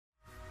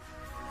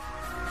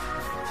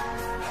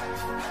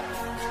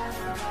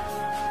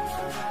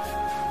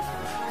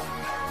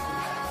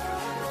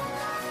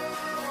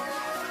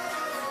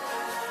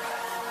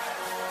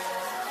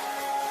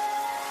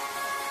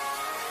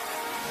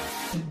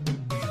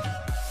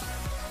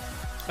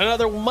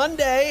Another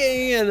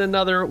Monday and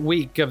another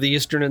week of the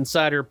Eastern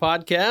Insider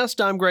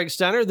Podcast. I'm Greg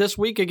Steiner. This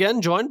week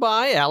again joined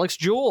by Alex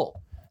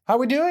Jewell. How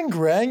we doing,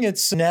 Greg?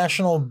 It's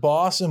National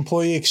Boss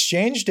Employee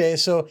Exchange Day,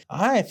 so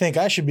I think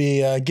I should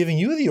be giving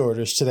you the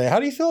orders today. How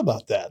do you feel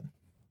about that?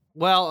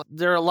 Well,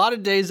 there are a lot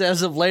of days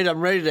as of late I'm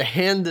ready to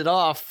hand it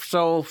off,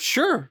 so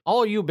sure,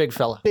 all you, big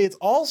fella. It's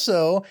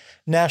also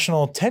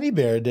National Teddy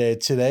Bear Day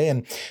today,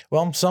 and,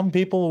 well, some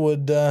people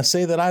would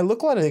say that I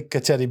look like a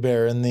teddy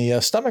bear in the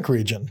stomach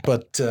region,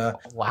 but...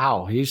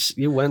 Wow,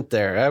 you went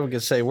there. I was going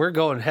to say, we're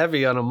going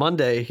heavy on a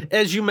Monday.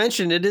 As you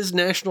mentioned, it is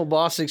National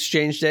Boss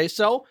Exchange Day,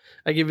 so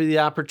I give you the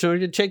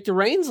opportunity to take the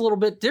reins a little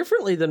bit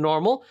differently than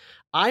normal.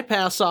 I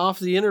pass off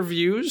the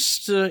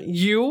interviews to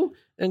you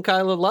and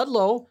Kyla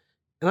Ludlow,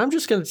 and I'm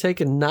just going to take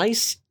a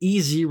nice,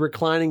 easy,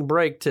 reclining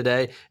break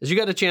today as you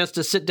got a chance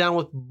to sit down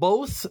with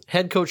both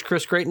head coach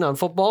Chris Creighton on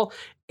football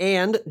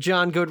and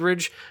John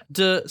Goodridge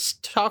to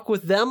talk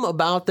with them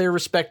about their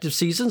respective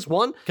seasons.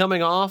 One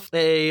coming off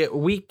a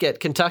week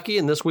at Kentucky,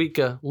 and this week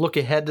a look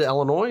ahead to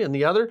Illinois, and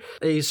the other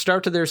a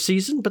start to their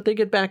season, but they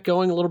get back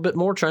going a little bit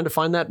more, trying to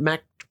find that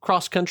MAC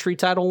cross-country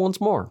title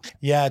once more.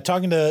 Yeah,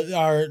 talking to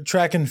our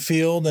track and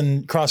field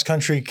and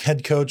cross-country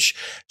head coach,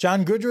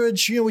 John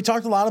Goodridge, we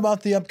talked a lot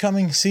about the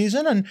upcoming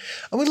season, and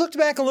we looked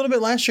back a little bit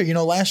last year.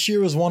 Last year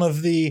was one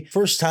of the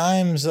first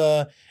times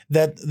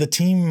that the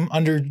team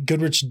under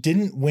Goodridge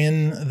didn't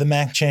win the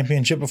MAC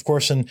championship. Of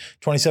course, in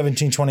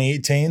 2017,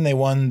 2018, they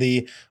won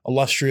the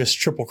illustrious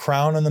Triple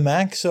Crown in the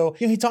MAC. So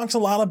he talks a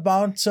lot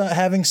about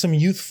having some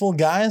youthful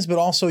guys, but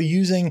also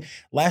using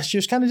last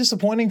year's kind of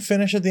disappointing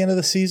finish at the end of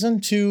the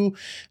season to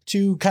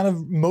kind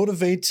of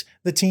motivate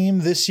the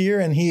team this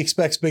year. And he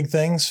expects big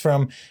things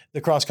from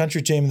the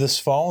cross-country team this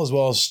fall, as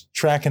well as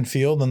track and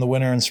field in the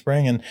winter and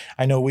spring. And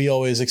I know we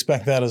always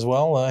expect that as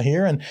well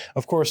here. And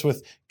of course,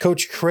 with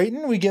Coach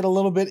Creighton, we get a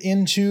little bit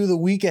into the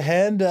week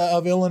ahead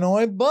of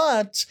Illinois,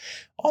 but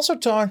also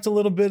talked a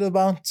little bit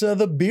about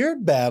the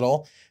beard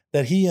battle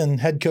that he and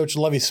head coach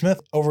Lovie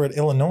Smith over at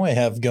Illinois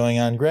have going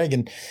on, Greg.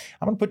 And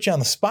I'm going to put you on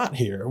the spot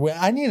here.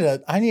 I need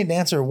an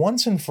answer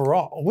once and for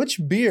all.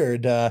 Which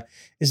beard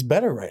is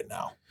better right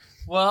now?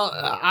 Well,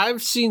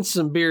 I've seen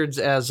some beards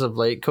as of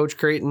late. Coach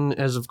Creighton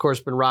has, of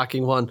course, been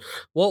rocking one.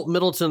 Walt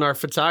Middleton, our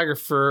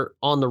photographer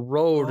on the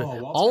road,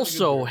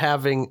 also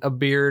having a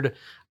beard.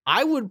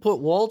 I would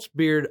put Walt's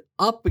beard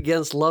up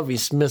against Lovie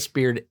Smith's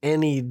beard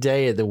any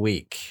day of the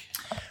week.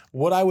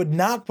 What I would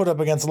not put up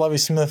against Lovie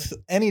Smith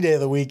any day of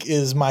the week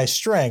is my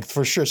strength,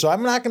 for sure. So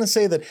I'm not going to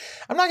say that.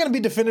 I'm not going to be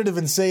definitive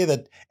and say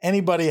that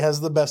anybody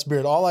has the best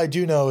beard. All I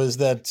do know is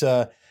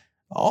that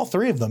all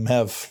three of them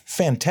have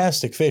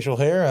fantastic facial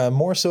hair,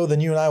 more so than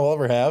you and I will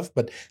ever have,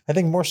 but I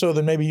think more so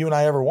than maybe you and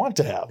I ever want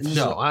to have.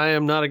 No, I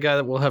am not a guy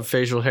that will have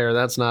facial hair.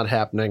 That's not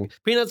happening.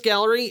 Peanuts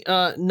Gallery,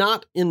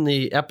 not in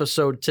the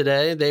episode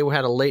today. They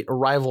had a late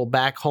arrival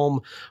back home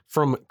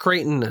from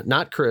Creighton,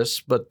 not Chris,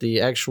 but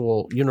the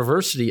actual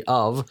University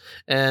of,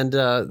 and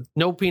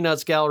no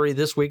Peanuts Gallery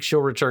this week.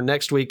 She'll return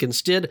next week.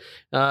 Instead,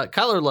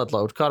 Kyler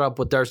Ludlow caught up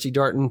with Darcy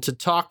Darton to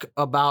talk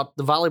about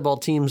the volleyball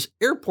team's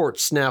airport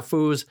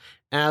snafus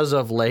as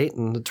of late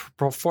and the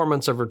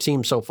performance of her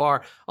team so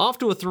far. Off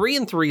to a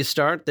 3-3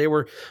 start. They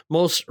were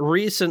most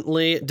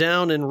recently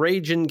down in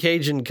Ragin'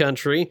 Cajun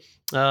country.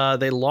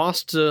 They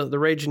lost to the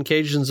Ragin'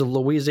 Cajuns of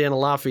Louisiana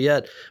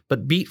Lafayette,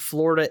 but beat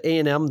Florida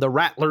A&M, the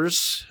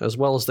Rattlers, as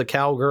well as the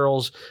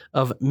Cowgirls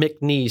of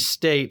McNeese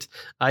State.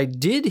 I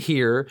did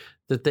hear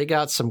that they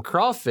got some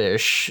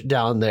crawfish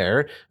down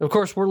there. Of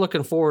course, we're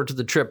looking forward to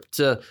the trip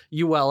to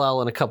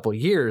ULL in a couple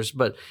years,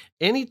 but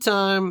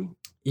anytime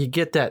you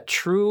get that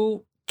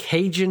true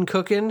Cajun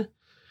cooking,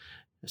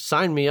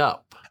 sign me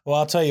up. Well,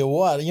 I'll tell you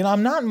what.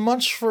 I'm not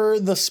much for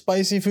the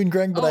spicy food,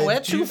 Greg, but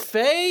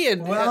etouffee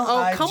and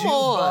come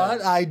on.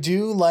 But I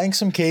do like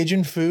some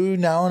Cajun food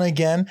now and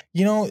again.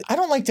 I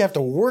don't like to have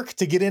to work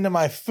to get into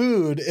my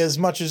food as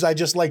much as I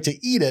just like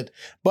to eat it.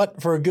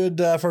 But for a good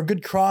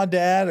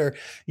crawdad or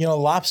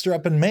lobster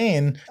up in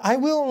Maine, I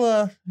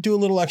will do a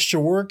little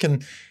extra work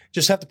and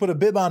just have to put a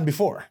bib on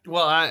before.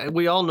 Well,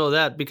 we all know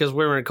that because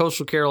we were in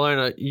Coastal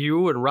Carolina.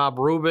 You and Rob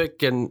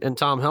Rubik and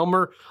Tom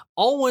Helmer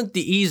all went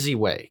the easy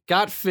way.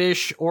 Got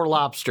fish or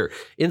lobster.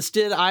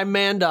 Instead, I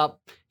manned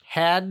up,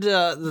 had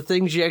the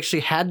things you actually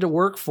had to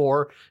work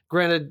for.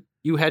 Granted,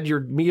 you had your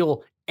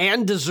meal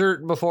and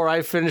dessert before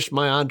I finished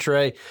my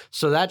entree.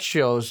 So that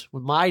shows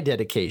my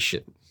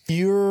dedication.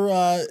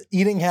 Your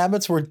eating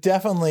habits were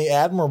definitely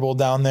admirable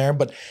down there.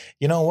 But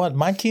you know what?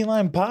 My key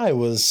lime pie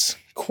was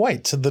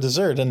quite the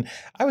dessert. And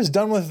I was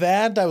done with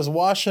that. I was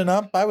washing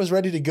up. I was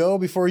ready to go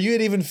before you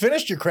had even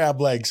finished your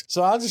crab legs.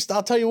 So I'll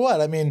tell you what,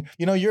 I mean,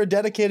 you're a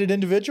dedicated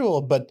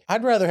individual, but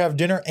I'd rather have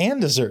dinner and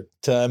dessert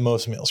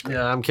most meals.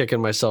 Yeah, I'm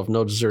kicking myself.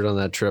 No dessert on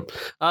that trip.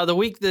 The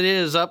week that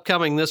is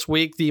upcoming this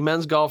week, the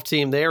men's golf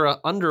team, they are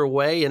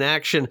underway in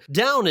action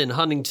down in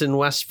Huntington,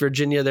 West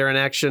Virginia. They're in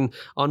action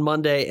on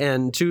Monday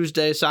and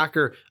Tuesday.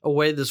 Soccer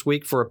away this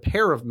week for a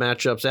pair of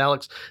matchups,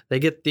 Alex. They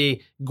get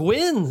the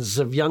Gwins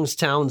of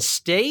Youngstown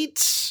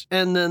State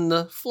and then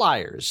the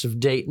Flyers of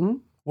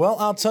Dayton. Well,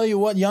 I'll tell you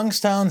what,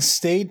 Youngstown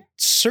State,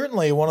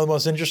 certainly one of the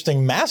most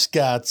interesting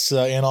mascots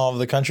in all of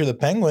the country, the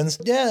Penguins.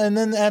 Yeah, and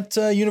then at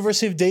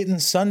University of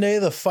Dayton Sunday,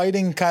 the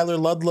Fighting Kyler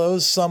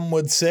Ludlows, some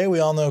would say. We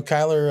all know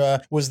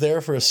Kyler was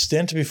there for a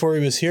stint before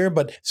he was here,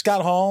 but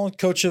Scott Hall,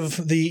 coach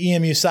of the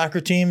EMU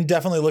soccer team,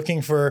 definitely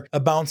looking for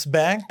a bounce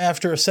back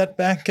after a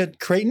setback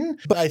at Creighton.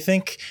 But I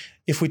think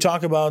if we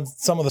talk about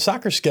some of the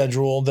soccer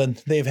schedule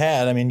that they've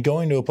had, I mean,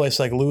 going to a place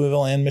like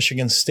Louisville and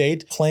Michigan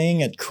State,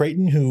 playing at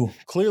Creighton, who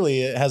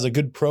clearly has a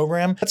good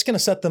program, that's going to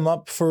set them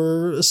up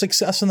for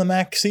success in the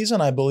MAC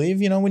season, I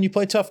believe. You know, when you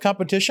play tough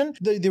competition,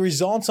 the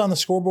results on the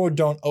scoreboard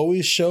don't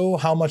always show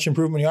how much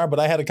improvement you are, but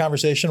I had a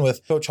conversation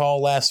with Coach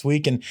Hall last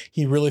week, and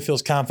he really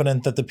feels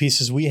confident that the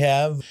pieces we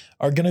have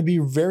are going to be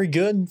very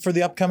good for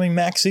the upcoming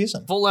MAC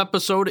season. Full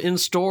episode in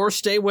store.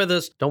 Stay with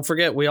us. Don't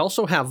forget, we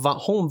also have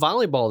home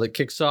volleyball that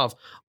kicks off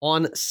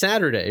on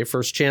Saturday.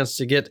 First chance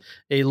to get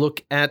a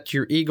look at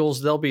your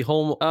Eagles. They'll be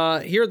home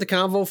here at the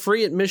Convo,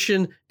 free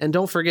admission. And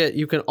don't forget,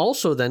 you can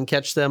also then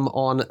catch them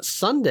on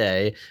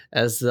Sunday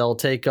as they'll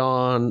take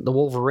on the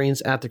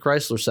Wolverines at the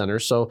Chrysler Center.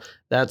 So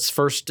that's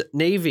first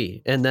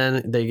Navy, and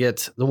then they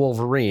get the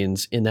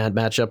Wolverines in that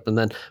matchup. And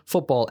then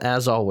football,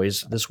 as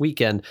always, this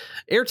weekend.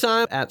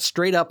 Airtime at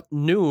straight up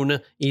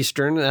noon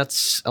Eastern.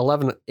 That's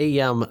 11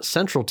 a.m.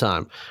 Central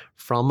Time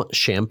from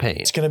Champaign.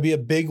 It's going to be a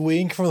big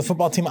week for the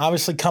football team,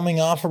 obviously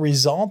coming off a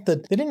result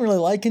that they didn't really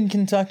like in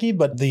Kentucky,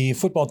 but the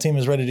football team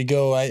is ready to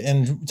go.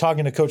 And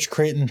talking to Coach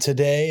Creighton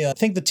today, I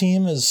think the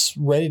team is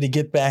ready to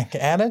get back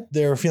at it.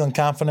 They're feeling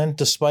confident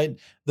despite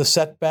the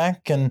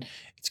setback, and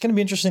it's going to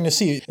be interesting to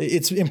see.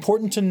 It's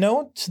important to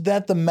note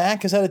that the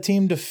MAC has had a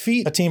team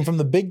defeat a team from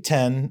the Big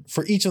Ten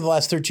for each of the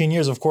last 13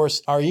 years. Of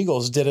course, our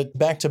Eagles did it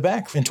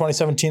back-to-back in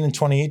 2017 and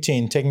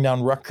 2018, taking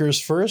down Rutgers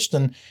first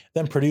and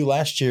then Purdue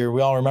last year. We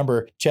all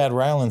remember Chad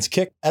Ryland's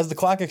kick as the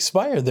clock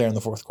expired there in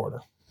the fourth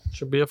quarter.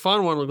 Should be a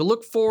fun one. We'll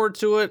look forward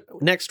to it.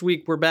 Next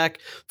week, we're back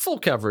full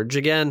coverage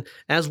again,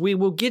 as we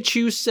will get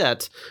you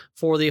set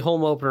for the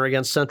home opener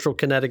against Central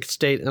Connecticut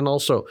State, and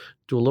also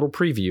do a little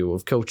preview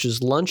of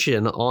Coach's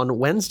Luncheon on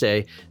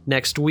Wednesday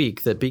next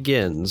week that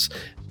begins.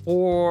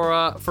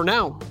 For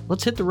now,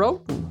 let's hit the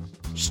road and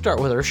start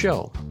with our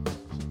show.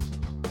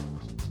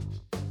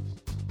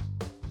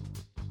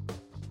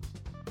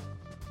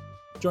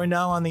 Joined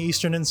now on the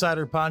Eastern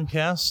Insider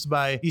podcast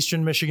by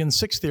Eastern Michigan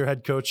sixth-year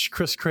head coach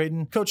Chris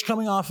Creighton. Coach,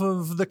 coming off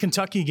of the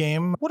Kentucky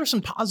game, what are some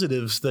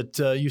positives that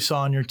you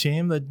saw on your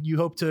team that you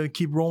hope to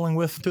keep rolling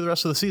with through the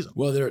rest of the season?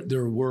 Well,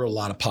 there were a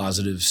lot of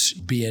positives.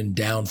 Being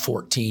down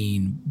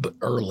 14 but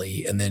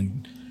early and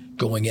then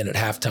going in at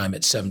halftime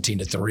at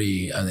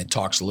 17-3, and it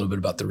talks a little bit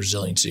about the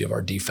resiliency of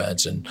our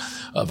defense and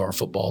of our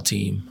football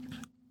team.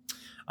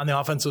 On the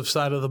offensive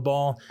side of the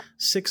ball,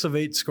 6 of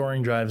 8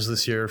 scoring drives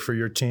this year for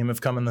your team have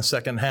come in the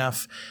second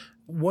half.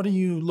 What are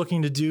you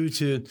looking to do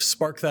to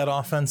spark that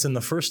offense in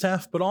the first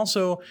half, but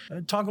also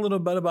talk a little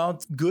bit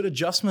about good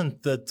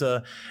adjustment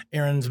that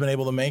Aaron's been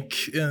able to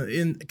make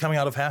in coming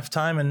out of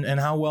halftime and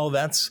how well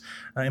that's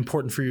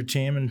important for your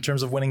team in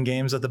terms of winning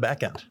games at the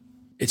back end?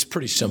 It's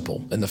pretty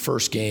simple. In the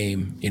first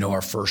game,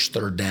 our first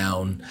third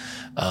down,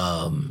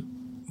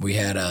 we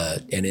had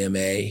an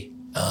MA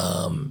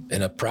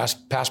in a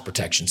pass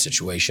protection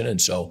situation. And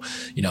so,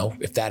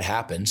 if that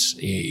happens,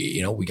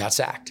 we got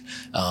sacked.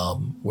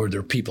 Were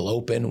there people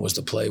open? Was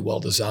the play well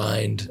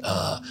designed?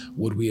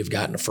 Would we have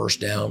gotten a first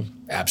down?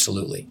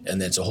 Absolutely. And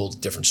that's a whole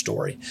different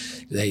story.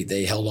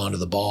 They held on to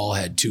the ball,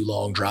 had 2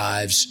 long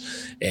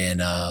drives,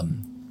 and, I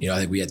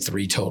think we had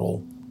 3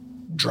 total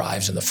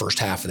drives in the first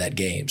half of that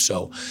game.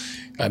 So,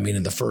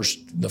 in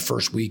the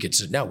first week,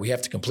 it's no, we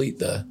have to complete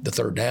the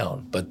third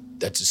down, but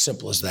that's as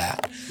simple as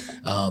that.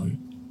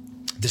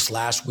 This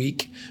last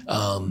week,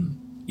 Mike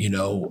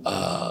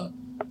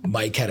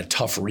had a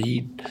tough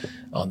read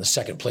on the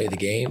second play of the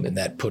game, and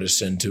that put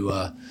us into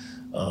a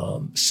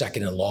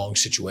second and long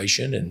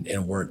situation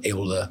and weren't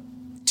able to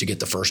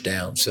get the first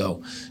down.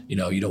 So, you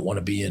don't want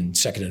to be in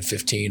second and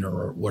 15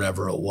 or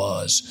whatever it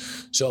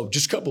was. So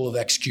just a couple of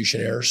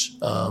execution errors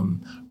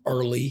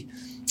early,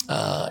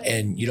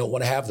 and you don't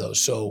want to have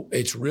those. So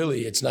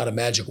it's not a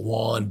magic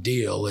wand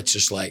deal. It's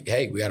just like,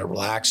 hey, we got to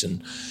relax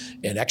and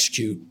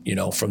execute,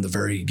 from the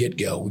very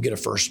get-go. We get a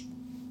first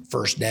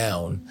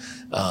down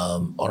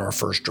on our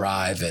first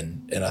drive,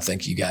 and I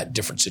think you got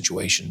different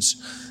situations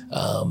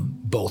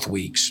both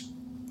weeks.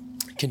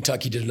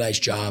 Kentucky did a nice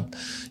job.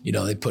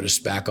 They put us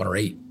back on our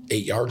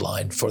 8-yard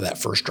line for that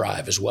first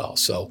drive as well.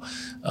 So,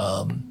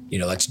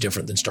 that's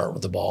different than starting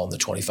with the ball in the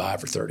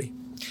 25 or 30.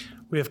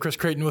 We have Chris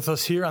Creighton with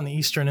us here on the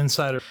Eastern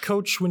Insider.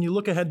 Coach, when you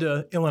look ahead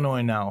to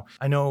Illinois now,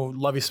 I know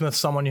Lovie Smith's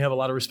someone you have a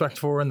lot of respect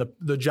for, and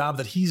the job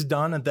that he's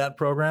done at that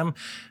program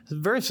is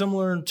very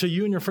similar to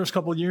you in your first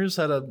couple of years.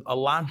 Had a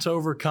lot to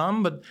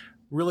overcome, but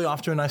really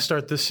off to a nice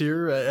start this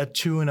year at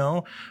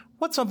 2-0.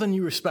 What's something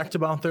you respect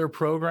about their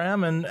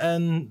program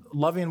and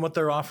Lovie and what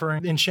they're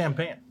offering in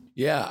Champaign?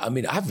 Yeah, I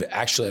mean, I've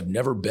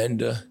never been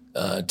to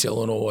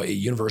Illinois,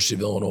 University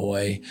of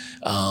Illinois,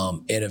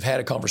 and have had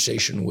a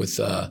conversation with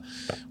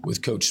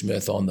Coach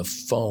Smith on the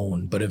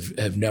phone, but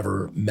have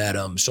never met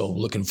him. So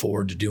looking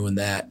forward to doing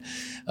that.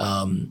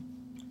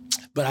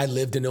 But I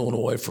lived in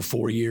Illinois for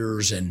 4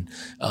 years, and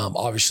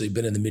obviously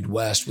been in the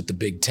Midwest with the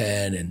Big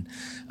Ten, and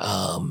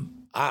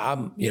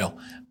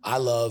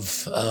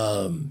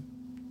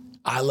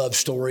I love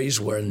stories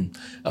when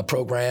a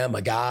program,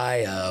 a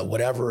guy,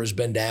 whatever has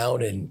been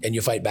down and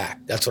you fight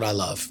back. That's what I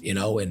love,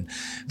 and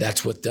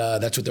that's what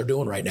they're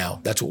doing right now.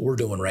 That's what we're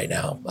doing right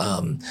now.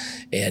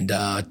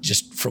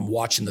 Just from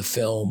watching the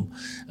film,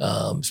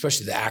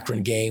 especially the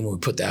Akron game when we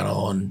put that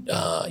on,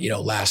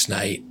 last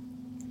night,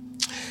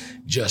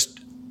 just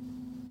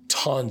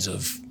tons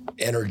of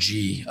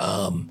energy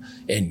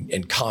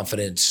and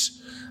confidence.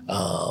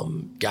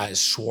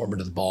 Guys swarming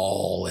to the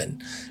ball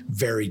and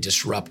very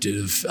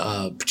disruptive,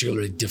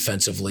 particularly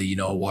defensively.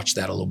 I watched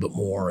that a little bit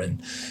more,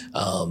 and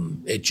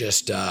it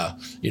just,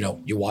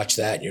 you watch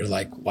that and you're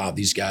like, wow,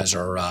 these guys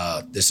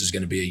are. This is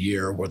going to be a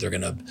year where they're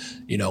going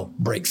to,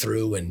 break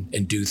through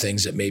and do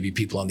things that maybe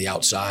people on the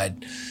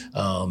outside,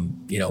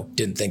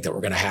 didn't think that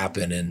were going to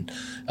happen. And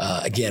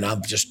again,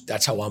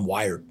 that's how I'm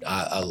wired.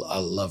 I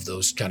love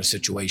those kind of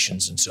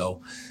situations, and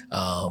so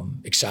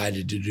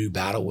excited to do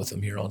battle with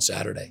them here on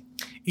Saturday.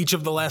 Each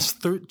of the last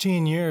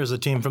 13 years, a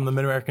team from the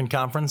Mid-American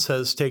Conference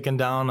has taken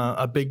down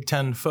a Big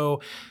Ten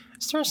foe.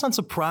 Is there a sense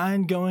of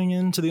pride going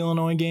into the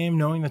Illinois game,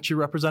 knowing that you're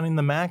representing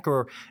the MAC,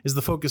 or is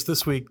the focus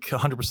this week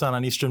 100%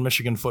 on Eastern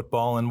Michigan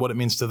football and what it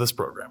means to this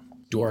program?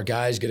 Do our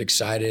guys get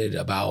excited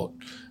about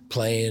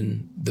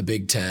playing the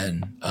Big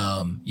Ten?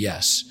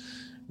 Yes.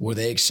 Were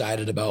they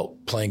excited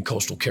about playing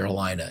Coastal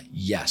Carolina?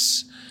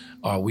 Yes.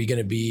 Are we going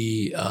to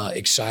be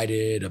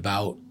excited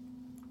about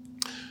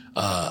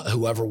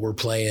whoever we're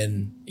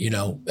playing,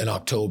 in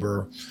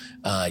October?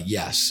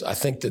 Yes. I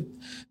think that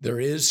there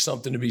is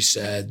something to be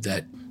said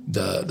that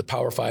the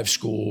Power 5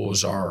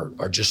 schools are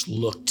just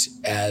looked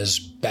as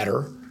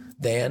better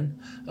than.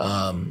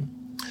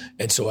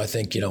 And so I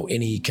think,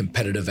 any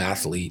competitive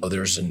athlete,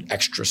 there's an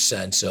extra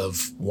sense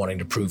of wanting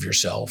to prove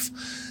yourself.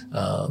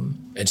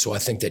 And so I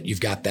think that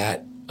you've got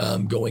that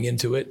going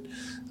into it.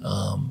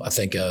 I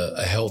think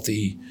a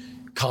healthy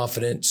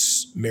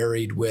confidence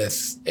married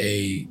with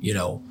a,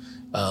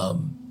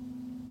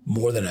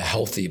 more than a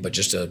healthy, but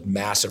just a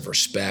massive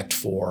respect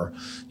for,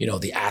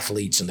 the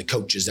athletes and the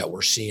coaches that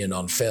we're seeing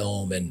on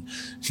film, and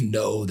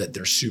know that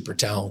they're super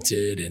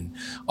talented and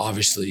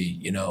obviously,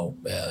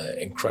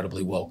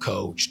 incredibly well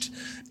coached.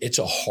 It's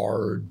a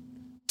hard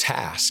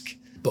task,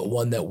 but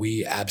one that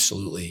we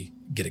absolutely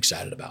get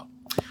excited about.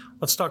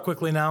 Let's talk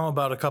quickly now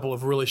about a couple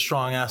of really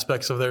strong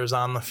aspects of theirs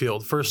on the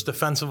field. First,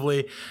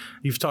 defensively,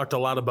 you've talked a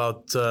lot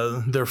about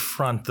their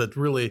front that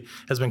really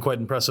has been quite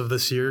impressive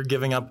this year,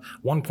 giving up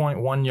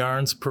 1.1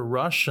 yards per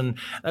rush, and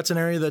that's an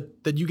area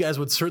that you guys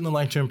would certainly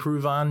like to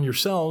improve on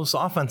yourselves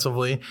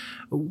offensively.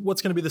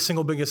 What's going to be the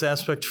single biggest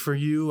aspect for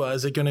you?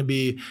 Is it going to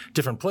be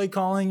different play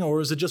calling,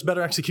 or is it just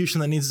better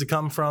execution that needs to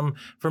come from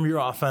your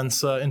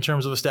offense in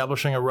terms of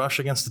establishing a rush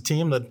against a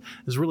team that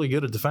is really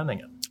good at defending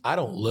it? I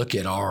don't look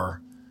at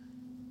our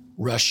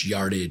rush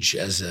yardage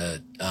as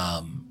this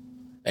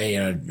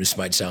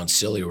might sound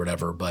silly or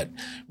whatever, but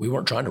we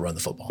weren't trying to run the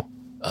football.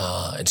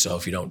 And so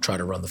if you don't try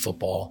to run the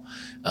football,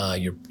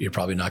 you're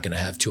probably not going to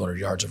have 200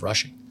 yards of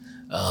rushing.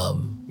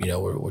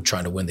 We're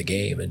trying to win the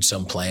game, and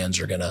some plans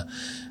are going to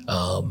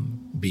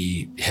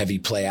be heavy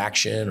play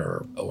action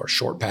or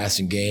short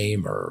passing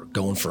game or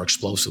going for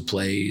explosive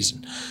plays.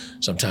 And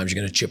sometimes you're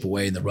going to chip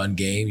away in the run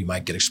game. You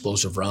might get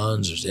explosive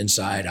runs. There's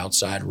inside,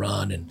 outside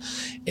run.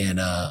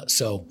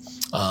 So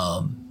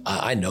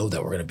I know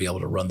that we're going to be able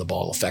to run the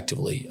ball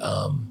effectively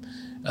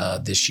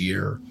this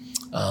year.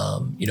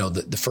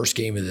 The first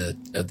game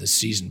of the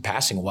season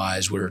passing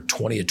wise, we were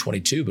 20 of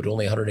 22, but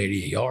only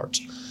 188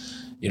 yards.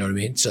 You know what I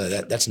mean? So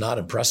that's not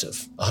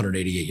impressive,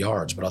 188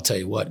 yards. But I'll tell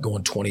you what,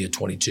 going 20 of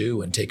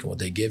 22 and taking what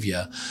they give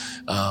you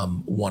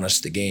won us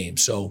the game.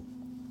 So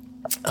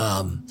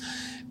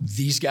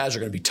these guys are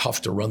going to be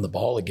tough to run the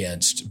ball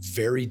against,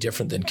 very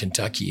different than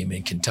Kentucky. I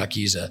mean,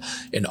 Kentucky's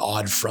an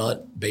odd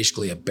front,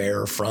 basically a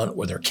bare front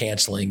where they're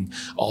canceling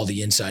all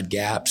the inside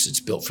gaps.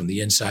 It's built from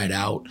the inside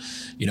out.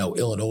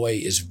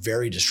 Illinois is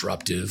very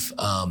disruptive.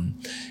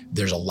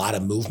 There's a lot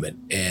of movement,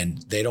 and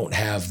they don't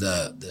have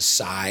the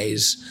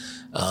size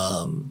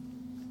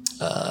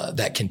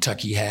that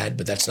Kentucky had,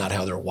 but that's not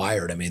how they're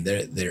wired. I mean,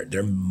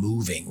 they're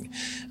moving,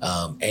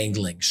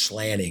 angling,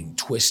 slanting,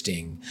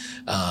 twisting,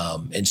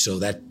 and so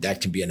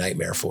that can be a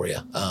nightmare for you.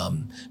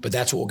 But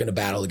that's what we're going to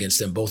battle against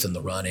them, both in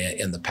the run and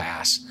in the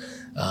pass.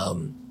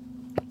 So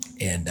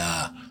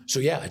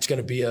yeah, it's going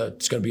to be a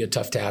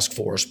tough task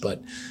for us.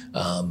 But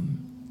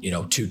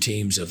two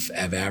teams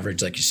have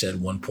averaged, like you said,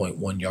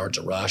 1.1 yards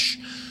a rush.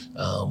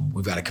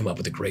 We've got to come up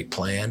with a great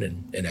plan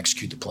and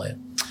execute the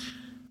plan.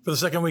 For the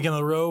second week in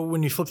a row,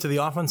 when you flip to the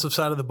offensive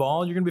side of the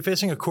ball, you're going to be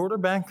facing a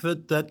quarterback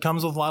that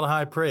comes with a lot of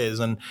high praise.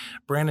 And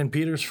Brandon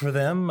Peters for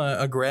them,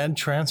 a grad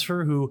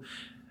transfer who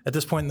at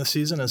this point in the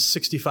season is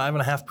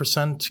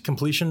 65.5%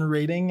 completion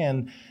rating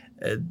and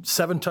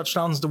 7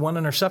 touchdowns to 1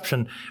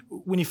 interception.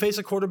 When you face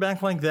a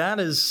quarterback like that,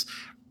 is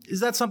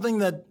that something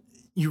that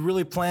you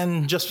really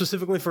plan just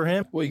specifically for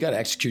him? Well, you got to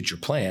execute your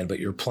plan, but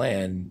your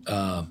plan,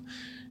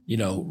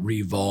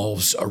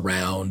 revolves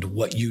around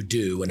what you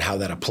do and how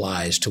that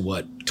applies to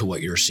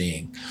what you're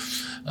seeing.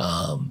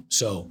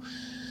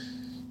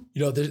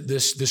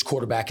 This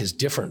quarterback is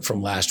different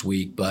from last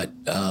week, but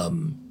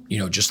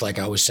just like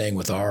I was saying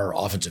with our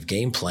offensive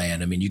game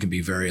plan, I mean, you can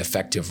be very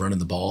effective running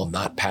the ball,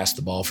 not pass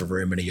the ball for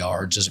very many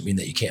yards. Doesn't mean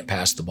that you can't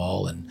pass the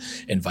ball,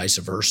 and vice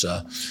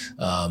versa.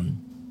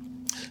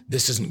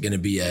 This isn't going to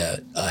be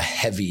a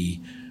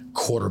heavy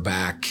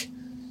quarterback,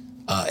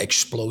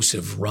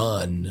 explosive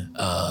run,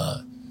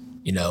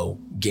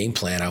 game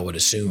plan, I would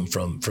assume,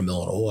 from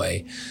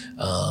Illinois.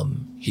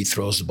 He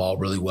throws the ball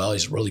really well.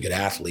 He's a really good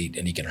athlete,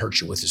 and he can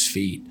hurt you with his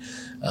feet.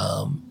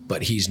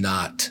 But he's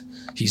not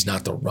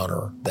the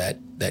runner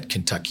that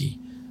Kentucky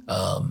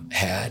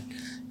had.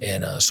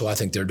 And so I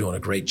think they're doing a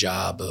great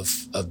job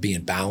of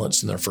being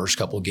balanced in their first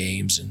couple of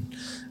games, and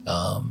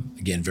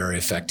again, very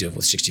effective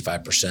with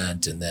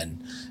 65%, and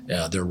then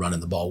they're running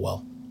the ball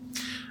well.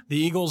 The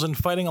Eagles and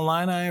Fighting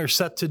Illini are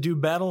set to do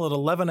battle at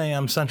 11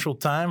 a.m. Central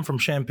Time from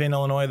Champaign,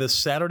 Illinois this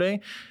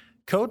Saturday.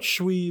 Coach,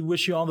 we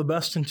wish you all the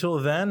best until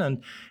then,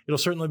 and it'll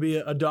certainly be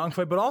a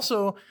dogfight, but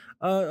also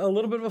a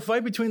little bit of a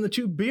fight between the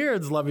two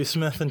beards Lovie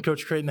Smith and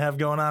Coach Creighton have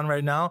going on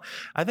right now.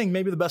 I think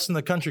maybe the best in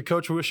the country.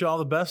 Coach, we wish you all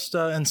the best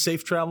and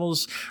safe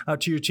travels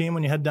to your team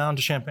when you head down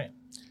to Champaign.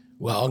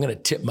 Well, I'm going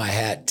to tip my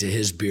hat to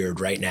his beard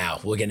right now.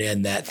 We're going to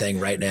end that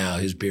thing right now.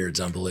 His beard's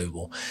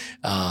unbelievable.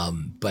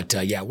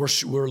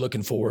 We're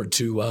looking forward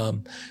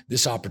to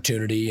this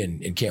opportunity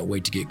and can't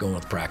wait to get going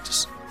with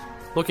practice.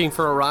 Looking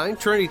for a ride?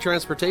 Trinity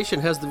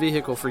Transportation has the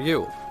vehicle for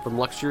you. From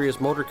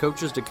luxurious motor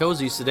coaches to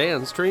cozy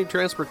sedans, Trinity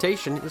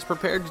Transportation is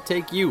prepared to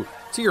take you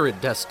to your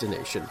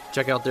destination.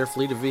 Check out their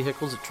fleet of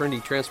vehicles at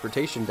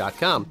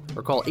trinitytransportation.com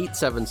or call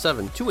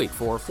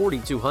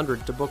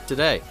 877-284-4200 to book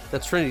today.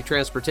 That's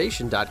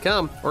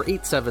trinitytransportation.com or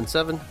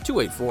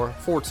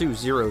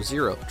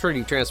 877-284-4200.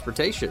 Trinity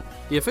Transportation,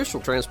 the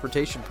official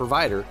transportation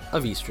provider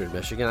of Eastern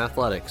Michigan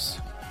Athletics.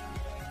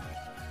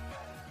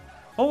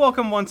 Well,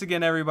 welcome once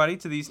again, everybody,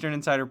 to the Eastern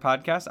Insider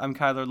Podcast. I'm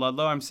Kyler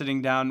Ludlow. I'm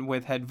sitting down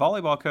with head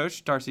volleyball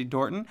coach Darcy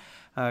Dorton.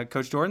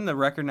 Coach Dorton, the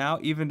record now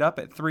evened up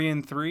at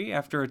 3-3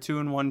 after a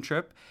 2-1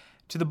 trip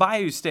to the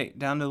Bayou State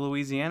down to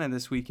Louisiana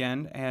this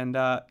weekend. And,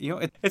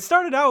 it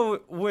started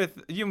out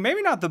with,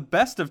 maybe not the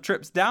best of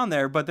trips down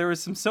there, but there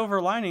was some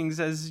silver linings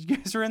as you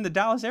guys were in the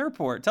Dallas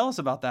airport. Tell us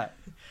about that.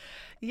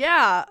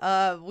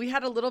 Yeah, we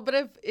had a little bit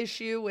of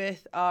issue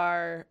with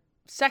our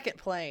second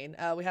plane.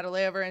 We had a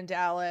layover in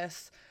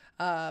Dallas.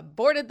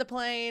 Boarded the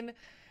plane,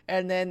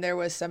 and then there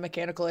was some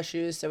mechanical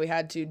issues, so we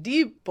had to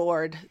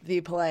deboard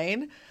the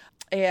plane,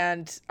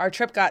 and our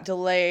trip got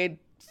delayed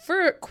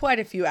for quite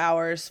a few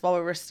hours while we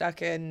were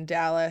stuck in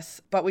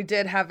Dallas. But we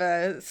did have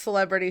a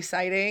celebrity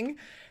sighting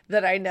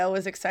that I know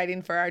was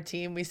exciting for our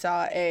team. We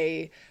saw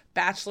a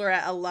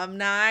Bachelorette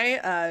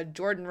alumni,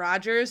 Jordan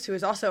Rogers, who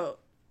is also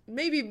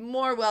maybe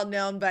more well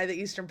known by the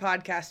Eastern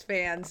Podcast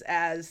fans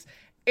as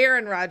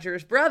Aaron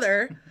Rodgers'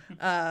 brother.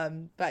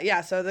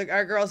 So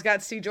our girls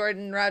got to see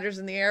Jordan Rogers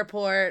in the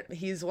airport.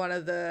 He's one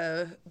of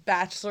the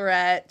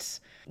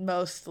Bachelorette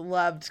most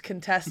loved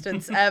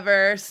contestants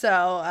ever. So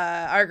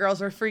our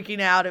girls were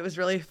freaking out. It was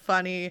really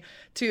funny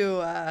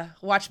to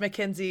watch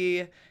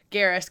Mackenzie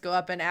Garris go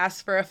up and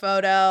ask for a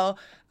photo.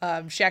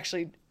 She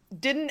actually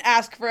didn't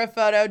ask for a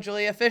photo.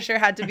 Julia Fisher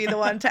had to be the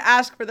one to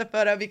ask for the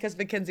photo because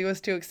Mackenzie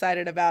was too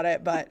excited about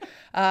it. But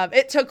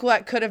it took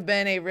what could have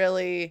been a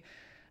really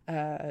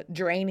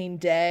draining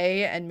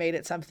day and made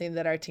it something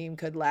that our team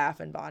could laugh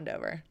and bond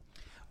over.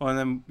 Well, and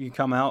then you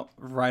come out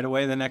right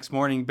away the next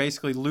morning,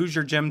 basically lose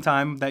your gym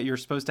time that you're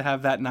supposed to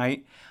have that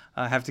night,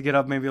 have to get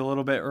up maybe a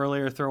little bit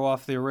earlier, throw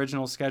off the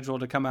original schedule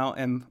to come out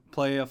and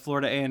play a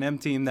Florida A&M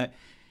team that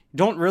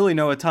don't really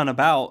know a ton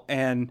about,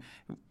 and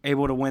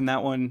able to win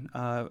that one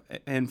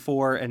in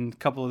 4, and a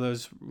couple of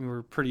those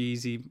were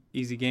pretty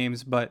easy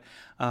games. But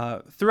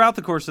throughout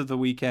the course of the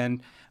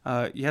weekend,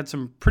 you had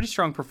some pretty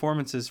strong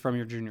performances from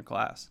your junior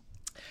class.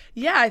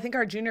 Yeah, I think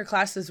our junior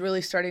class is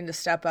really starting to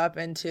step up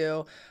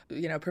into,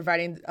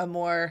 providing a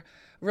more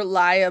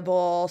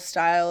reliable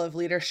style of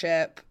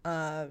leadership.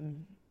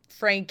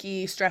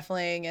 Frankie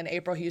Streffling and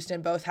April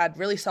Houston both had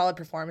really solid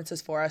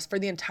performances for us for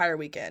the entire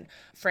weekend.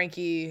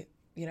 Frankie,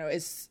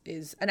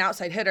 is an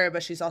outside hitter,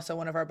 but she's also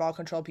one of our ball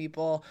control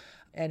people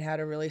and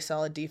had a really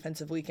solid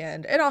defensive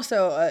weekend. And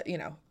also,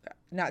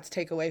 not to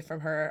take away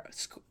from her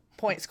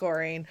point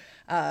scoring,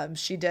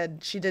 she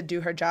did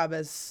do her job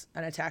as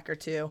an attacker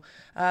too.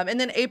 And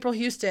then April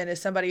Houston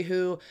is somebody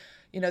who,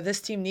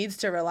 this team needs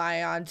to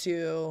rely on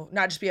to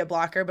not just be a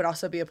blocker, but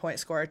also be a point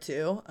scorer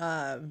too.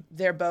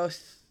 They're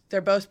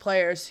both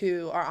players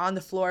who are on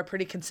the floor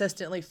pretty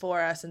consistently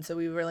for us, and so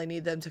we really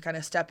need them to kind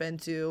of step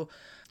into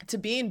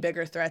being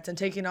bigger threats and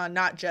taking on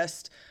not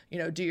just,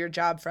 do your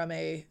job from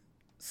a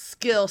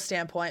skill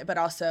standpoint, but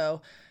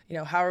also,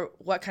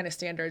 what kind of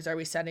standards are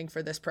we setting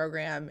for this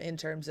program in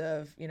terms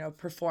of,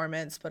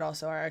 performance, but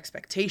also our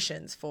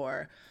expectations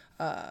for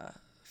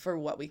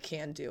what we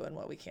can do and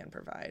what we can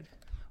provide.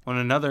 Well,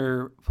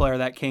 another player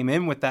that came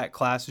in with that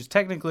class, who's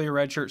technically a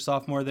redshirt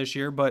sophomore this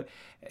year, but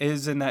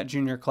is in that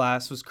junior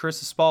class, was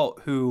Carissa Spalt,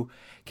 who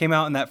came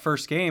out in that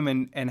first game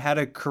and had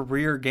a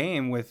career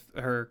game with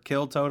her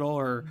kill total,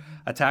 her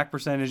attack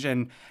percentage,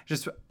 and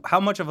just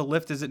how much of a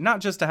lift is it, not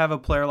just to have a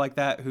player like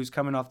that who's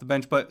coming off the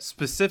bench, but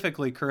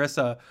specifically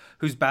Carissa,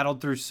 who's battled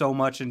through so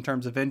much in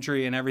terms of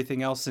injury and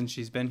everything else since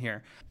she's been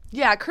here.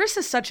 Yeah, Chris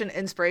is such an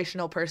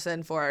inspirational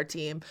person for our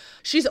team.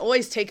 She's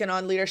always taken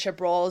on leadership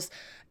roles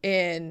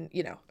in,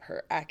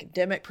 her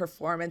academic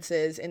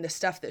performances, in the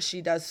stuff that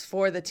she does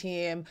for the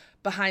team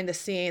behind the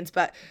scenes.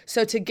 But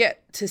so to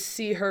get to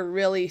see her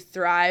really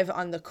thrive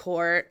on the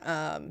court,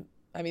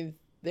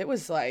 it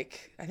was I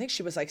think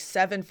she was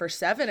 7 for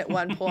 7 at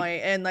one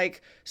point and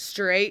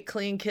straight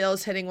clean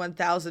kills, hitting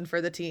 1,000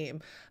 for the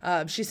team.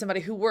 She's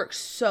somebody who works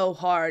so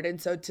hard.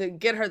 And so to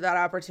get her that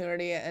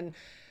opportunity and,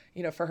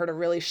 for her to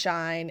really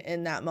shine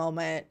in that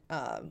moment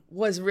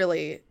was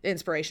really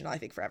inspirational, I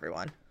think, for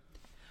everyone.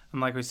 And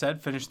like we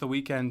said, finished the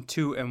weekend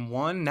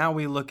 2-1. Now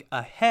we look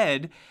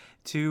ahead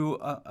to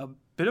a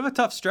bit of a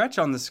tough stretch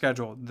on the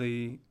schedule.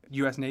 The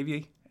U.S.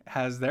 Navy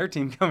has their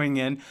team coming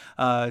in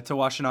to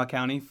Washtenaw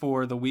County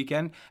for the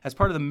weekend as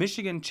part of the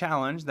Michigan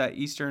Challenge that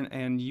Eastern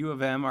and U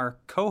of M are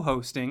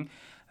co-hosting.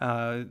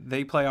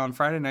 They play on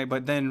Friday night,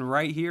 but then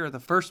right here, the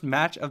first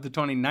match of the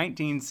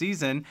 2019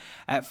 season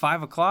at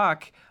 5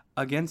 o'clock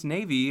against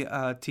Navy,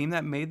 a team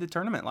that made the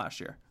tournament last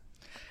year.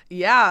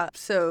 Yeah,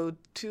 so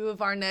 2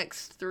 of our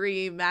next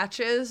 3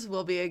 matches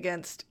will be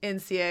against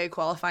NCAA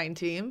qualifying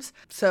teams.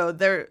 So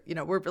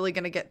we're really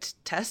going to get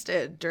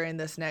tested during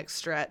this next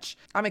stretch.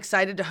 I'm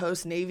excited to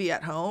host Navy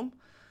at home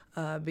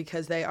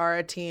because they are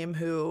a team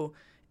who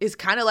is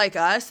kind of like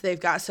us. They've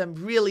got some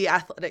really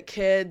athletic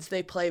kids.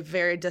 They play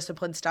very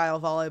disciplined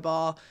style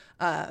volleyball.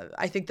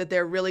 I think that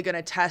they're really going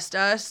to test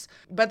us,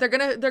 but they're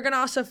gonna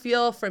also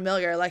feel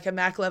familiar, like a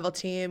MAC level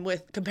team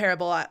with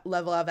comparable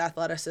level of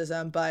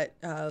athleticism, but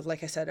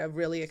like I said, a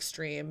really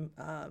extreme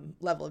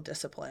level of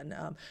discipline.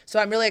 So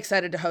I'm really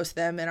excited to host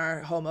them in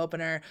our home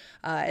opener,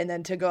 and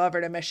then to go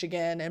over to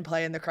Michigan and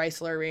play in the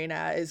Chrysler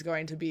Arena is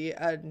going to be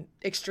an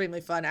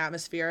extremely fun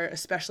atmosphere,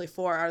 especially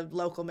for our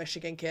local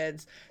Michigan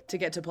kids. To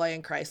get to play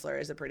in Chrysler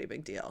is a pretty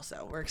big deal.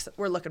 So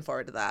we're looking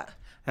forward to that.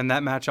 And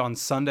that match on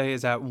Sunday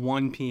is at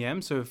 1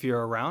 p.m. So if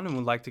you're around and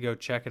would like to go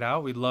check it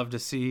out, we'd love to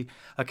see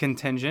a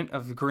contingent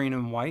of green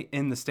and white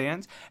in the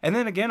stands. And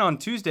then again on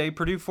Tuesday,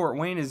 Purdue Fort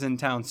Wayne is in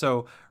town.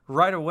 So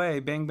right away,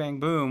 bang, bang,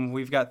 boom,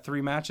 we've got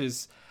 3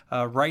 matches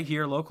right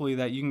here locally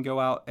that you can go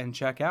out and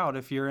check out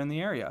if you're in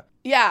the area.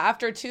 Yeah,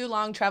 after 2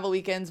 long travel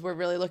weekends, we're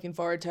really looking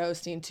forward to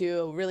hosting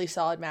 2 really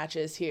solid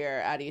matches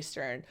here at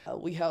Eastern.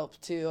 We hope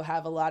to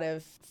have a lot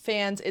of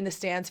fans in the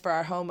stands for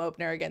our home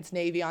opener against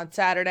Navy on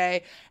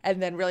Saturday,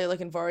 and then really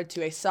looking forward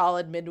to a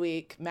solid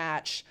midweek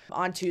match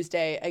on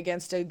Tuesday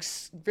against a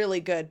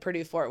really good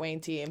Purdue Fort Wayne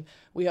team.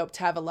 We hope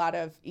to have a lot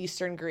of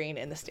Eastern green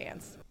in the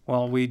stands.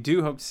 Well, we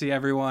do hope to see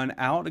everyone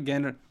out.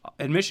 Again,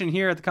 admission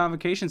here at the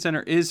Convocation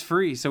Center is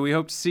free, so we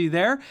hope to see you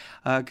there.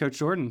 Coach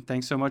Jordan,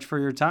 thanks so much for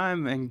your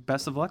time, and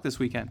best of luck this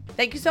weekend.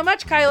 Thank you so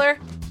much, Kyler.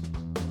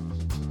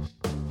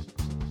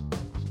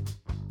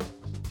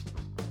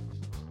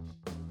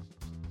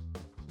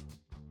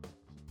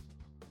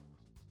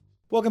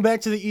 Welcome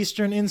back to the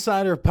Eastern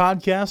Insider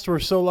Podcast. We're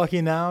so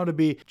lucky now to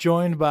be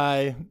joined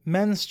by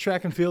men's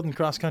track and field and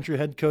cross country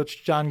head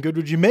coach John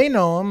Goodridge. You may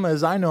know him,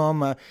 as I know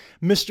him,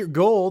 Mr.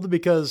 Gold,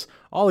 because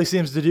all he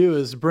seems to do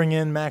is bring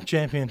in MAC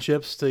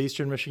championships to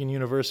Eastern Michigan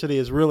University.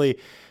 Has really,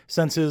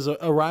 since his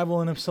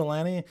arrival in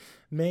Ypsilanti,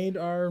 made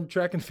our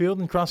track and field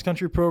and cross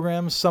country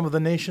programs some of the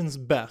nation's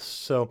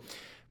best. So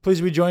pleased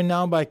to be joined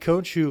now by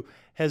Coach, who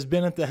has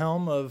been at the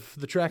helm of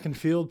the track and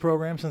field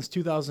program since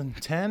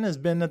 2010, has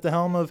been at the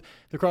helm of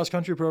the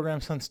cross-country program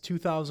since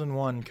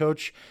 2001.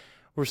 Coach,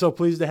 we're so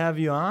pleased to have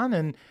you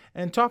on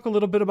and talk a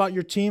little bit about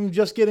your team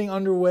just getting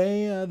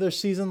underway their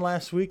season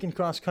last week in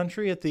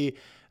cross-country at the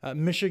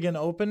Michigan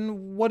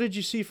Open. What did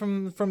you see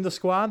from the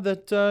squad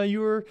that you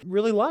were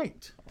really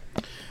liked?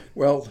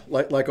 Well,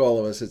 like all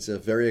of us, it's a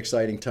very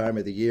exciting time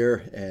of the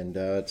year, and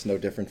it's no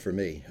different for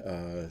me.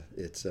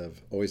 It's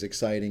always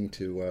exciting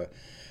to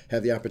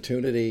have the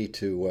opportunity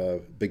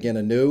to begin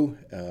anew,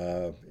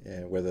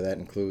 and whether that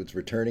includes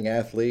returning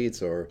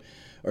athletes or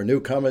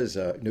newcomers.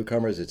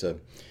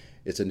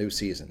 It's a new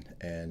season,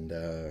 and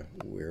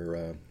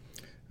we're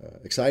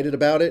excited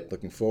about it.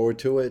 Looking forward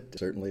to it.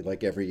 Certainly,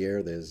 like every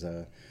year, there's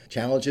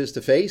challenges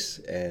to face,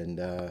 and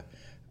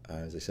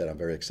as I said, I'm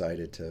very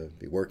excited to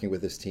be working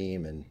with this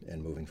team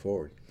and moving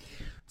forward.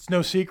 It's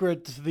no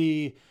secret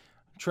the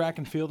track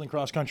and field and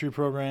cross-country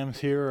programs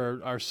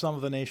here are some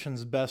of the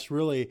nation's best,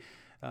 really.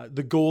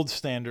 The gold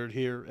standard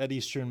here at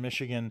Eastern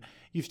Michigan.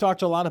 You've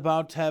talked a lot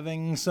about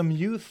having some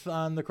youth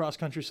on the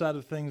cross-country side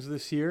of things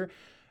this year.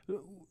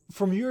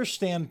 from your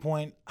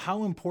standpoint,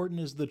 how important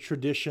is the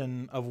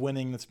tradition of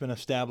winning that's been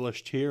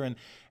established here,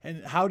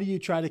 and how do you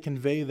try to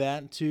convey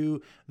that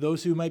to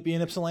those who might be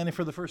in Ypsilanti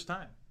for the first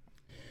time?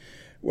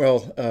 Well,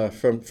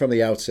 from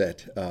the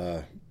outset,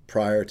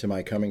 prior to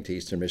my coming to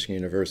Eastern Michigan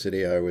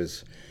University, I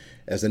was,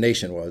 as the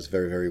nation was,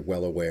 very, very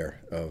well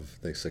aware of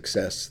the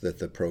success that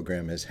the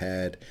program has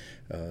had,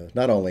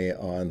 not only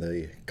on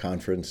the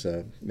conference,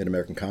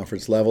 Mid-American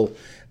Conference level,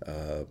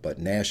 but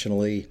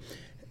nationally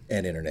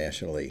and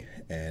internationally.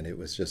 And it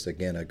was just,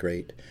 again, a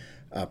great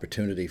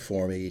opportunity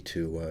for me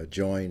to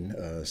join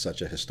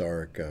such a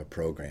historic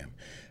program.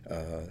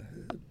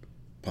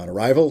 Upon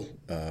arrival,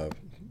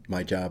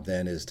 my job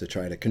then is to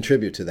try to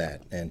contribute to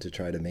that and to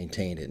try to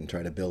maintain it and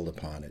try to build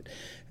upon it.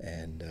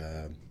 And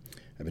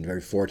I've been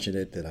very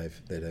fortunate that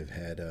I've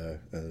had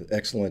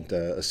excellent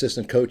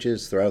assistant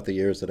coaches throughout the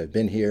years that I've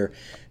been here,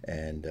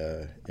 and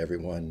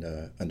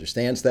everyone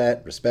understands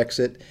that, respects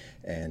it,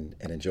 and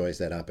enjoys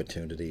that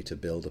opportunity to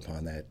build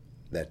upon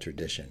that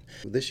tradition.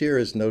 This year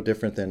is no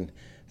different than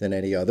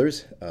any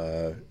others.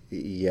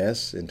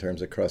 Yes, in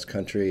terms of cross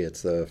country,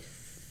 it's the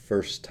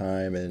first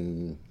time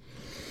in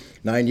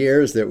 9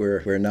 years that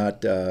we're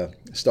not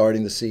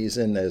starting the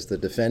season as the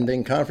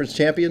defending conference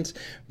champions,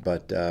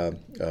 but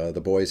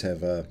the boys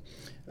have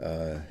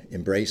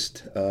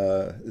embraced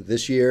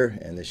this year,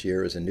 and this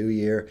year is a new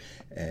year,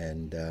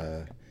 and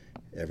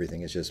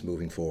everything is just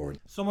moving forward.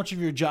 So much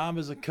of your job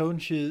as a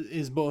coach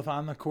is both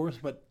on the course,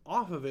 but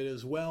off of it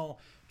as well,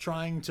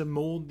 trying to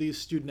mold these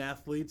student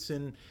athletes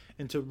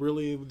into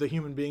really the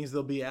human beings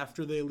they'll be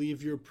after they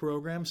leave your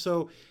program.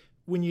 So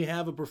when you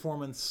have a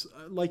performance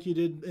like you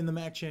did in the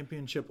MAC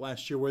championship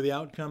last year, where the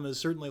outcome is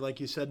certainly, like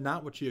you said,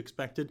 not what you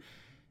expected,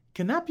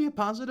 can that be a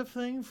positive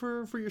thing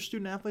for your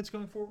student athletes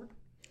going forward?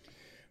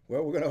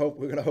 Well, we're going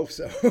to hope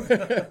so.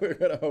 We're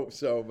going to hope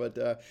so.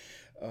 But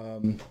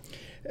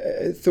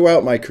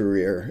throughout my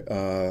career,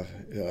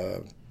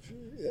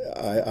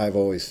 I've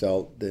always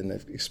felt and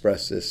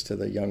expressed this to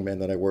the young men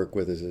that I work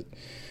with, is that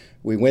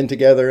we win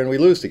together and we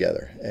lose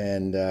together.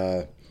 And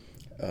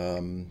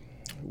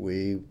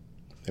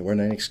there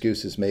weren't any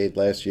excuses made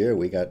last year.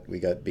 We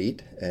got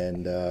beat,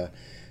 and I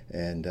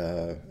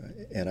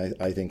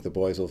think the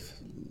boys will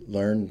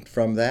learn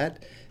from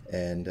that.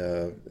 And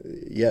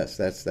yes,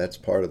 that's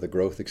part of the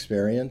growth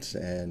experience.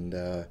 And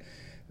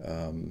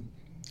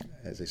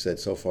as I said,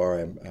 so far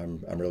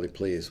I'm really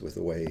pleased with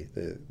the way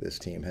this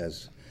team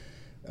has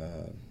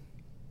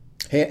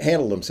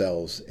handled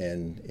themselves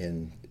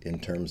in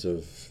terms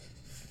of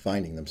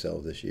finding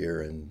themselves this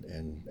year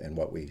and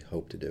what we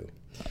hope to do.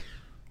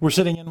 We're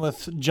sitting in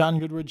with John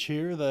Goodridge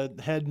here, the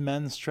head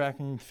men's track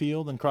and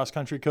field and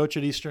cross-country coach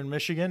at Eastern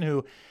Michigan,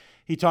 who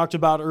he talked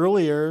about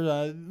earlier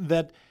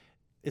that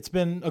it's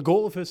been a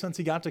goal of his since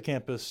he got to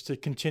campus to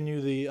continue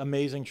the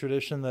amazing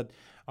tradition that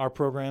our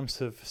programs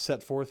have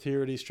set forth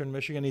here at Eastern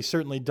Michigan. He's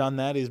certainly done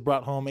that. He's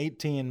brought home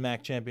 18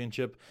 MAC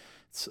championships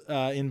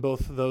in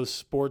both of those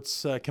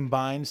sports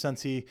combined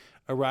since he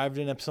arrived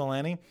in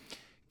Ypsilanti.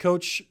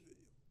 Coach,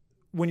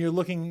 when you're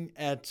looking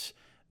at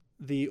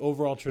the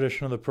overall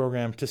tradition of the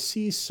program, to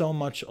see so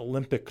much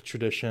Olympic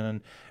tradition,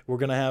 and we're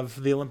going to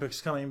have the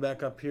Olympics coming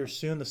back up here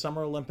soon, the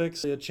Summer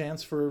Olympics, a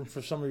chance for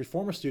some of your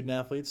former student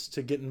athletes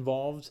to get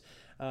involved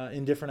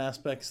in different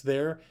aspects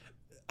there.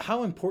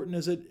 How important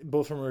is it,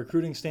 both from a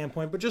recruiting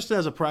standpoint, but just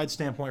as a pride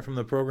standpoint from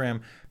the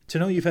program, to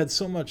know you've had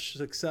so much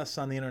success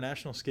on the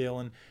international scale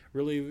and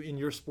really in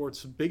your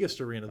sport's biggest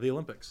arena, the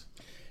Olympics?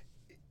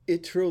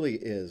 It truly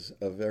is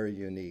a very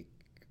unique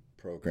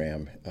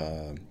program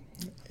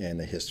and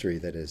the history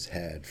that it's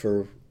had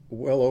for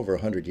well over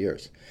 100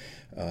 years.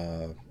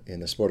 In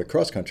the sport of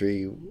cross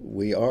country,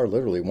 we are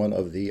literally one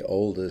of the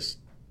oldest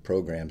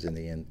programs in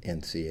the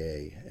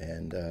NCAA,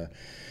 and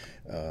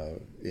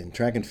in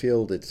track and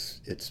field,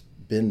 it's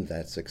been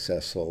that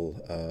successful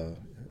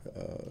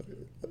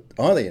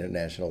on the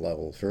international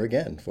level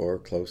for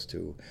close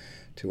to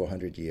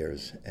 100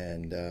 years.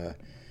 And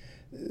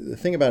the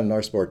thing about in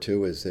our sport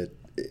too is that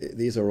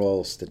these are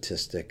all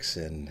statistics,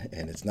 and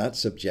it's not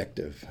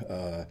subjective.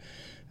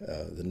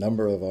 The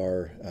number of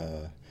our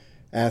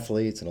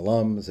athletes and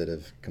alums that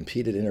have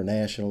competed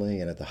internationally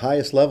and at the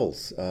highest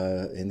levels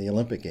in the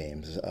Olympic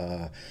Games,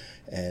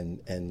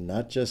 and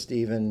not just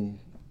even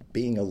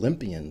being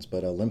Olympians,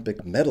 but Olympic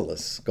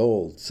medalists,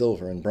 gold,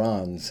 silver, and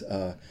bronze,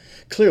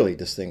 clearly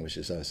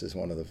distinguishes us as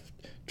one of the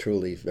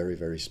truly very,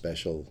 very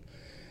special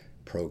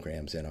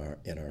programs in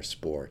our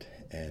sport.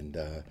 And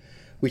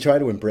we try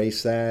to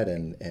embrace that,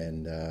 and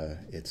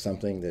it's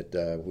something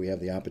that we have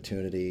the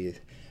opportunity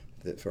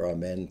for our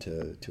men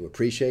to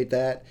appreciate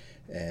that.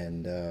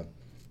 And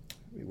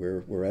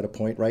we're at a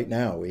point right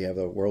now. We have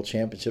the World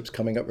Championships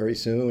coming up very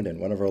soon, and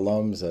one of our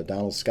alums,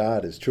 Donald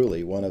Scott, is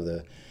truly one of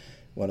the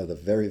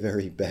very,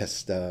 very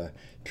best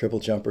triple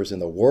jumpers in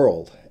the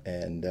world,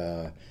 and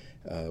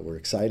we're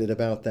excited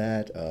about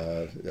that.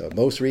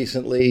 Most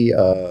recently,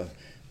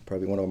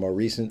 probably one of our more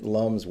recent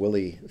alums,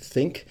 Willie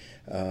Fink,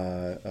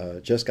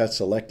 just got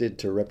selected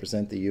to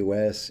represent the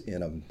U.S.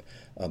 in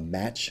a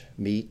match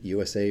meet,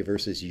 USA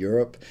versus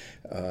Europe,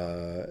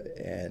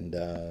 and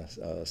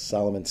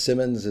Solomon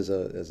Simmons is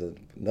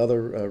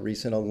another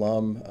recent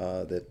alum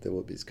that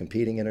will be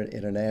competing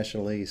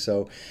internationally.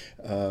 So,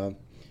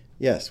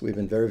 yes, we've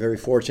been very, very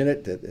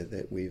fortunate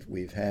that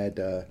we've had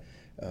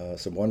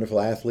some wonderful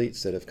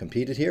athletes that have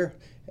competed here,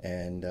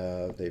 and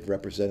they've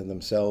represented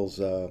themselves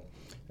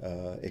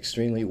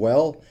extremely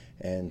well.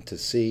 And to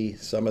see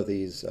some of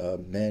these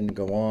men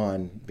go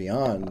on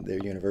beyond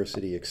their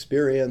university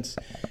experience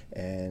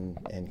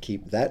and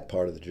keep that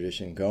part of the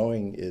tradition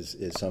going is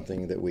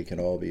something that we can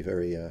all be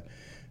very,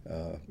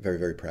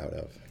 very proud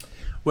of.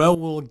 Well,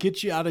 we'll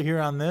get you out of here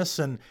on this,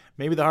 and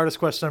maybe the hardest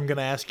question I'm going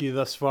to ask you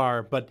thus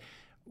far, but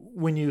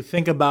when you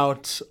think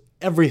about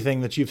everything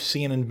that you've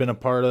seen and been a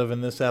part of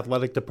in this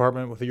athletic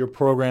department with your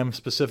program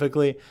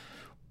specifically,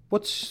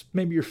 what's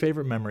maybe your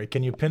favorite memory?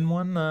 Can you pin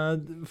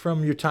one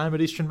from your time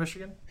at Eastern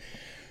Michigan?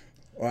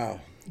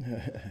 Wow,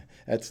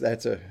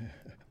 that's a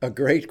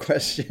great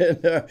question,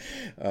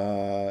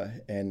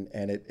 and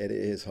it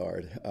is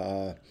hard.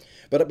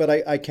 But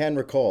I can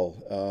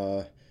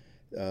recall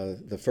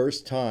the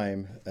first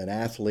time an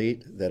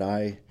athlete that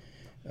I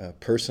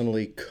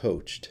personally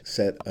coached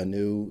set a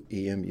new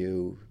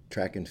EMU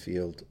track and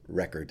field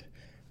record.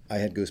 I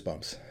had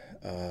goosebumps,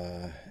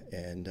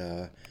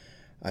 and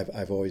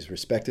I've always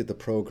respected the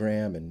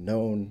program and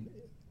known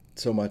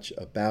so much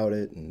about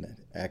it, and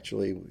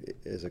actually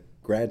as a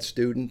grad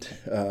student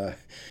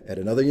at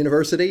another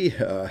university,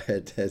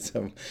 had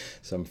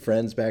some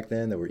friends back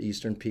then that were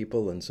Eastern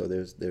people, and so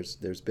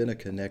there's been a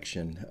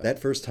connection. That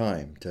first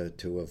time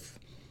to have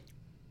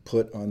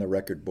put on the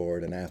record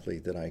board an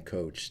athlete that I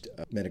coached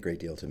meant a great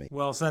deal to me.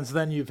 Well, since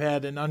then you've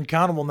had an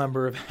uncountable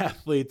number of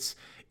athletes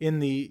in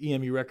the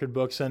EMU record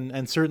books,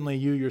 and certainly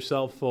you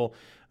yourself will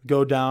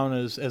go down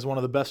as one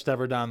of the best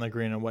ever down the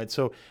green and white.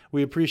 So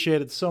we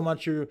appreciate it so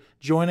much you're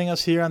joining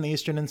us here on the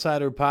Eastern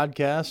Insider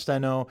Podcast. I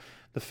know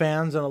the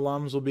fans and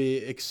alums will be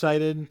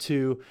excited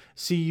to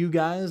see you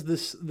guys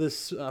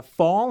this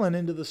fall and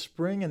into the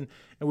spring, and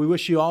we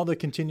wish you all the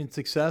continued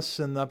success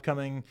in the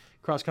upcoming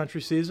cross-country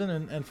season,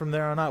 and from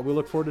there on out, we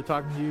look forward to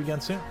talking to you again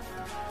soon.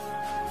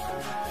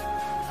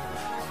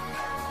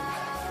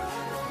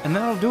 And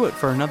that'll do it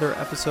for another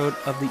episode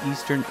of the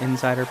Eastern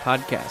Insider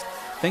Podcast.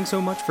 Thanks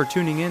so much for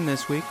tuning in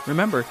this week.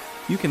 Remember,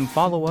 you can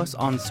follow us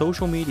on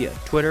social media,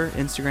 Twitter,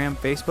 Instagram,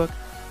 Facebook,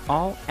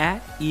 all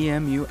at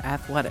EMU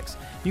Athletics.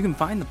 You can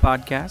find the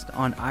podcast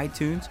on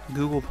iTunes,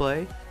 Google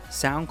Play,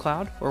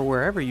 SoundCloud, or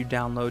wherever you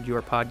download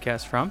your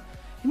podcast from.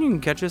 And you can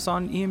catch us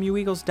on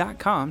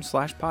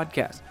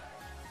emueagles.com/podcast.